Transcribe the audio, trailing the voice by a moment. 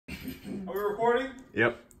Are we recording?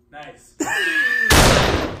 Yep. Nice.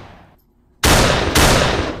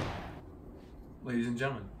 Ladies and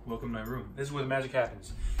gentlemen, welcome to my room. This is where the magic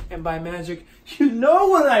happens. And by magic, you know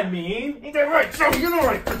what I mean. Ain't that right, Joe? You know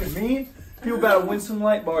what I freaking mean. People about to win some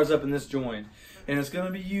light bars up in this joint. And it's going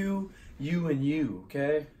to be you, and you,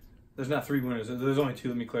 okay? There's not 3 winners. There's only 2,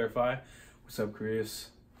 let me clarify. What's up, Chris?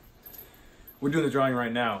 We're doing the drawing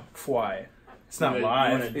right now. Why? It's not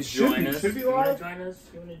live. It should be. Should be live. Join us?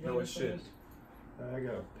 No, it should. I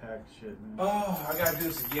got packed shit, man. Oh, I gotta do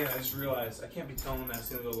this again. I just realized I can't be telling them that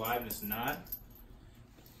it's gonna go live and it's not.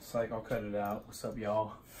 It's like, I'll cut it out. What's up,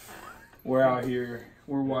 y'all? We're out here.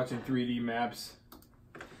 We're watching 3D maps.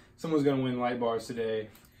 Someone's gonna win light bars today,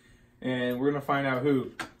 and we're gonna find out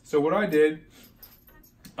who. So what I did,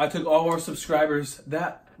 I took all our subscribers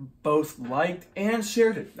that both liked and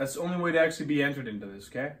shared it. That's the only way to actually be entered into this,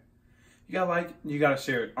 okay? You gotta like, you gotta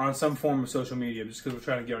share it on some form of social media, just because we're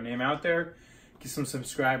trying to get our name out there, get some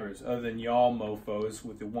subscribers, other than y'all mofos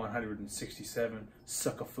with the 167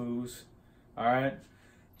 suckafoos. Alright?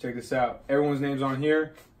 Check this out. Everyone's name's on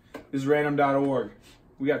here. This is random.org.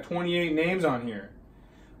 We got 28 names on here.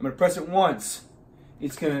 I'm gonna press it once.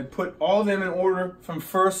 It's gonna put all of them in order from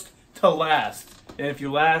first to last. And if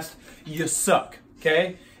you're last, you suck,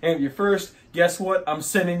 okay? And if you're first, guess what? I'm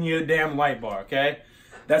sending you a damn light bar, okay?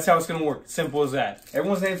 That's how it's gonna work. Simple as that.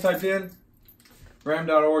 Everyone's name's typed in.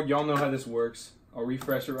 Random.org. Y'all know how this works. I'll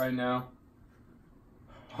refresh it right now.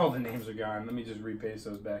 All the names are gone. Let me just repaste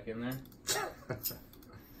those back in there.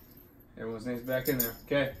 Everyone's name's back in there.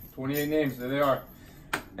 Okay, 28 names. There they are.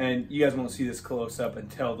 And you guys won't see this close up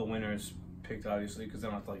until the winner is picked, obviously, because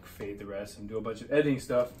then I'll have to like fade the rest and do a bunch of editing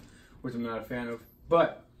stuff, which I'm not a fan of.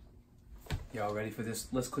 But y'all ready for this?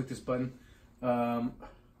 Let's click this button.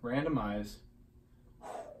 Randomize.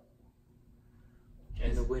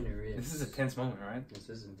 And the winner is... This is a tense moment, right? This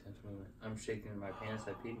is an intense moment. I'm shaking in my pants.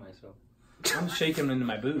 I peed myself. I'm shaking into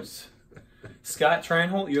my boots. Scott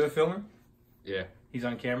Tranholt, you're the filmer? Yeah. He's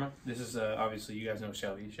on camera. This is, obviously, you guys know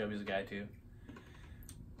Shelby. Shelby's a guy, too.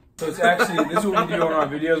 So it's actually, this is what we do on our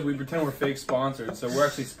videos. We pretend we're fake sponsored. So we're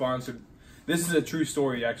actually sponsored. This is a true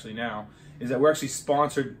story, actually, now. Is that we're actually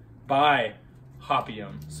sponsored by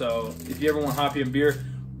Hopium. So if you ever want Hopium beer,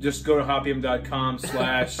 just go to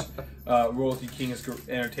hopium.com/Royalty Kings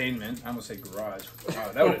Entertainment. I'm going to say garage.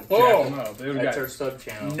 Wow, that would have jacked them up. That's our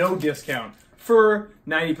sub-channel. No discount for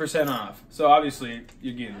 90% off. So obviously,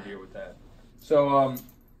 you're getting beer with that. So,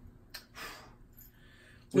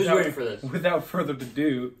 who's ready for this? Without further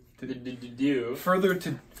ado,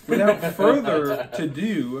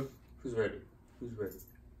 Who's ready? Who's ready?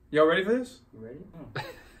 Y'all ready for this? You ready? Oh.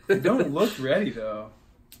 You don't look ready, though.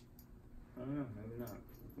 I don't know, maybe not.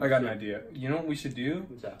 I got an idea. You know what we should do?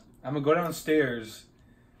 What's that? I'm going to go downstairs,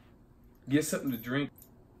 get something to drink.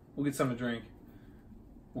 We'll get something to drink.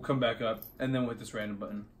 We'll come back up, and then we'll hit this random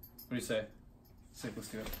button. What do you say? Sick, let's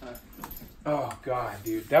do it. Oh, God,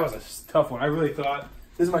 dude. That was a tough one. I really thought...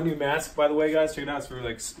 This is my new mask, by the way, guys. Check it out. It's for,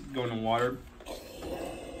 like, going in water.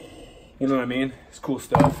 You know what I mean? It's cool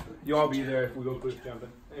stuff. You'll all be there if we go cliff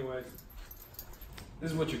jumping. Anyways,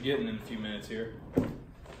 this is what you're getting in a few minutes here.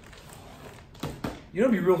 You know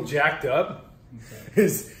what'd be real jacked up? Okay.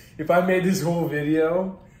 Is if I made this whole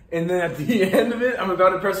video, and then at the end of it, I'm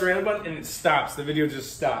about to press the random button, and it stops. The video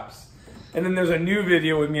just stops. And then there's a new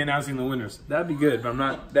video with me announcing the winners. That'd be good, but I'm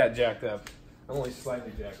not that jacked up. I'm only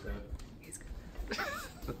slightly jacked up.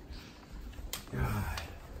 God.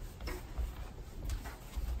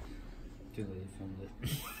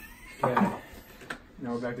 Okay.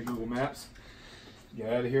 Now we're back to Google Maps.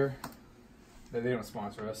 Get out of here. They don't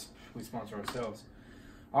sponsor us. We sponsor ourselves.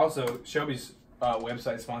 Also, Shelby's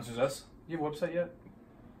website sponsors us. You have a website yet?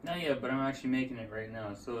 Not yet, but I'm actually making it right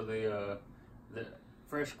now. So the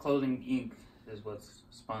Fresh Clothing Inc. is what's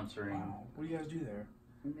sponsoring. Wow. What do you guys do there?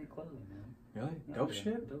 We make clothing, man. Really? Dope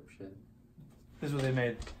shit? Dope shit. This is what they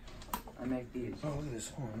made. I make these. Oh, look at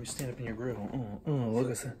this. Oh, let me stand up in your grill. Oh, look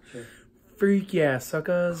at that. Sure. Freak yeah,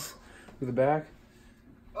 suckers. With the back.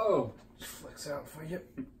 Oh. Just flex out for you.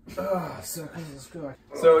 Ah, suckers, let's go.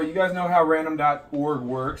 So you guys know how random.org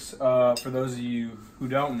works. For those of you who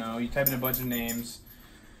don't know, you type in a bunch of names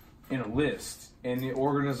in a list, and it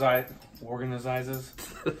organizes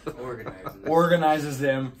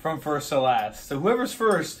them from first to last. So whoever's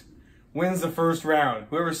first wins the first round.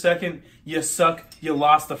 Whoever's second, you suck, you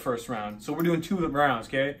lost the first round. So we're doing 2 rounds,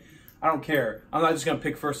 okay? I don't care. I'm not just going to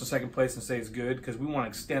pick first or second place and say it's good, because we want to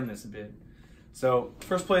extend this a bit. So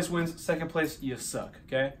first place wins, second place, you suck,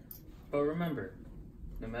 okay? But remember,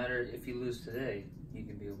 no matter if you lose today, you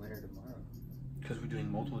can be a winner tomorrow. because we're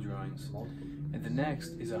doing multiple drawings. And the next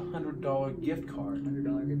is $100 gift card.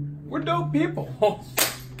 $100 gift. We're dope people.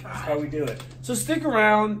 That's how we do it. So stick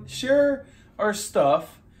around, share our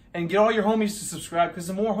stuff, and get all your homies to subscribe, because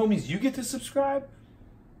the more homies you get to subscribe,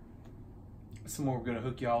 the more we're going to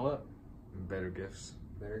hook y'all up. Better gifts.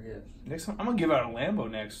 Better gifts. Next time, I'm going to give out a Lambo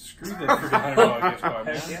next. Screw the freaking $100 gift card,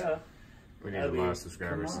 man. Heck yeah. We need a lot of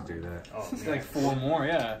subscribers to do that. Oh, It's man. like 4 more,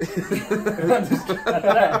 yeah.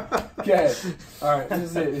 Okay. All right, this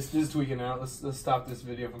is it. It's just tweaking out. Let's stop this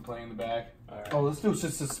video from playing in the back. All right. Oh, let's do some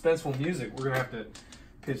suspenseful music. We're going to have to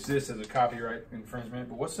pitch this as a copyright infringement.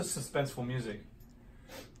 But what's the suspenseful music?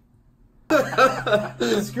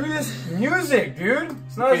 Screw this music, dude.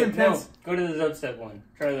 It's not as intense. No, go to the dubstep one.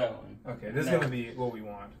 Try that one. Okay, this is going to be what we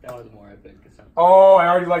want. That was more epic. Oh, I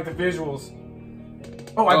already like the visuals.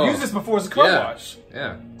 Oh, I've used this before as a car wash.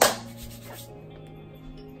 Yeah.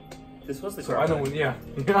 This was the So car I know wash. when, yeah.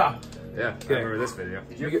 Yeah. Yeah, I remember this video.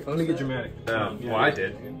 Did you Let me get dramatic. Well, I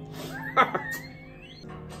did.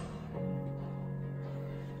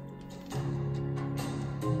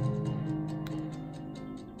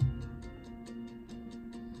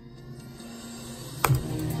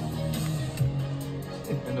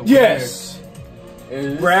 Yes!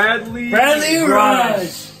 Bradley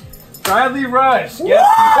Rush! Bradley Rush!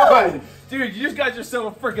 Yes! Dude, you just got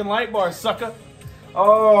yourself a freaking light bar, sucker.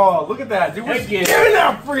 Oh, look at that. Dude, we're Heck yeah. giving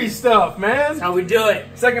out free stuff, man. That's how we do it.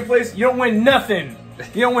 Second place, you don't win nothing.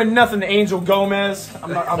 You don't win nothing, Angel Gomez.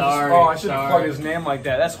 I'm Sorry, I shouldn't sorry. plug his name like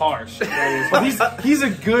that. That's harsh. But he's a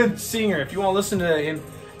good singer. If you want to listen to him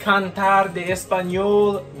cantar de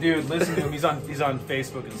español, dude, listen to him. He's on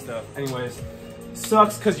Facebook and stuff. Anyways,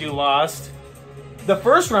 sucks because you lost the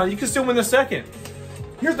first round. You can still win the second.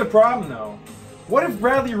 Here's the problem, though. What if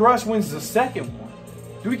Bradley Rush wins the second one?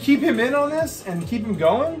 Do we keep him in on this and keep him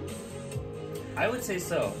going? I would say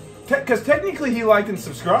so. Because technically he liked and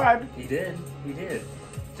subscribed. He did. He did.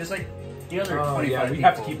 Just like the other 25 Oh, yeah, we people.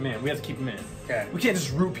 have to keep him in. We have to keep him in. Okay. We can't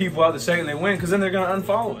just root people out the second they win, because then they're going to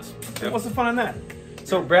unfollow us. What's the fun in that?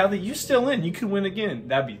 So, Bradley, you're still in. You could win again.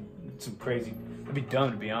 That'd be some crazy. That'd be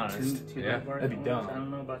dumb, to be honest. Two Yeah. bars That'd be dumb. I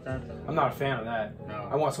don't know about that though. I'm not a fan of that. No.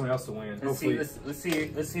 I want someone else to win. Let's Hopefully.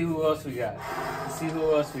 see. Let's see who else we got. Let's see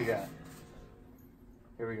who else we got.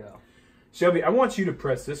 Here we go. Shelby, I want you to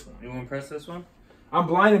press this one. You want to press this one? I'm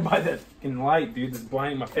blinded by that fucking light, dude. That's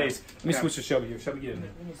blinding my face. Let me Yeah. switch to Shelby here. Shelby, get in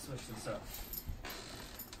there. Let me switch this up.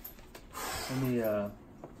 Let me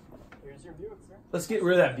Here's your Buick, sir. Let's get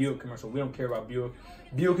rid of that Buick commercial. We don't care about Buick.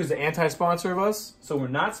 Buick is the anti-sponsor of us, so we're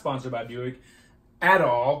not sponsored by Buick at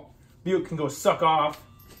all. Buick can go suck off,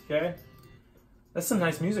 okay? That's some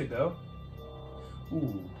nice music, though.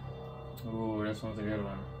 Ooh. Ooh, this one's a good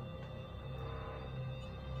one.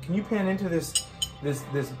 Can you pan into this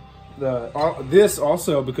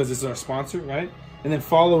also, because it's our sponsor, right? And then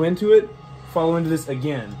follow into it. Follow into this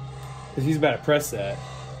again, because he's about to press that.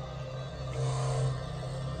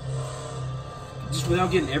 Just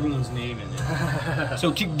without getting everyone's name in there.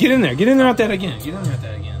 So get in there. Get in there at that again. Get in there at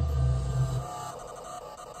that again.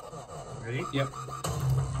 Ready? Yep.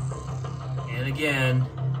 And again.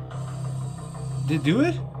 Did it do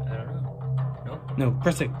it? I don't know. Nope. No.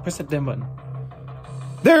 Press that damn button.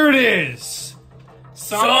 There it is.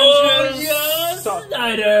 Sonja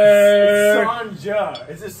Snyder. Sonja.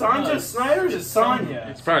 Is it Sonja Snyder or is it Sonya?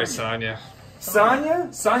 It's probably Sonya.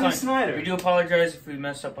 Sonya Snyder. We do apologize if we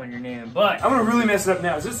messed up on your name, but I'm gonna really mess it up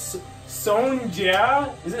now. Is this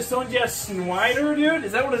Sonja? Is it Sonja Snyder, dude?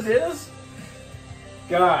 Is that what it is?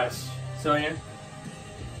 Gosh. Sonia,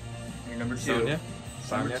 you're number 2. Sonya?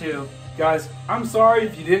 Number 2. Guys, I'm sorry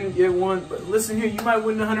if you didn't get one, but listen here, you might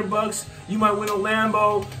win $100. You might win a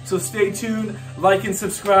Lambo, so stay tuned, like and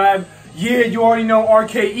subscribe. Yeah, you already know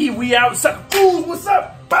RKE. We out. Suck. Ooh, what's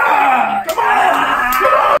up? Bah! Come on! Come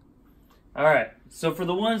on! All right. So for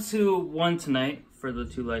the ones who won tonight for the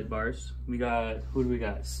 2 light bars, we got, who do we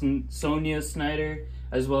got? Sonia Snyder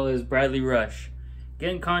as well as Bradley Rush. Get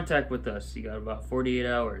in contact with us. You got about 48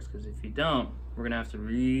 hours, because if you don't, we're gonna have to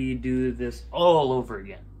redo this all over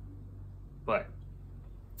again. But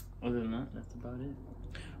other than that, that's about it.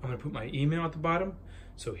 I'm gonna put my email at the bottom,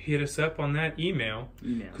 so hit us up on that email.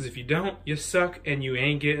 Because if you don't, you suck and you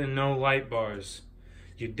ain't getting no light bars.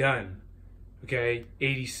 You're done. Okay,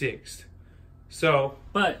 86th. So,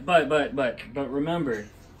 But remember,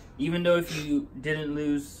 even though if you didn't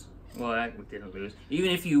lose, well, I didn't lose. Even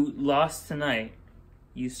if you lost tonight,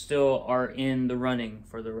 you still are in the running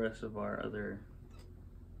for the rest of our other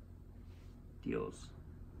deals.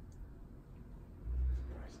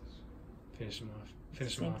 Finish them off.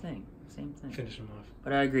 Finish them Same off. thing. Same thing. Finish them off.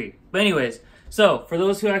 But I agree. But anyways, so for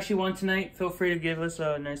those who actually won tonight, feel free to give us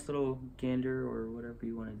a nice little gander or whatever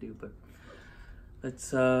you want to do. But let's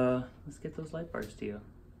get those light bars to you.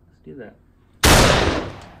 Let's do that.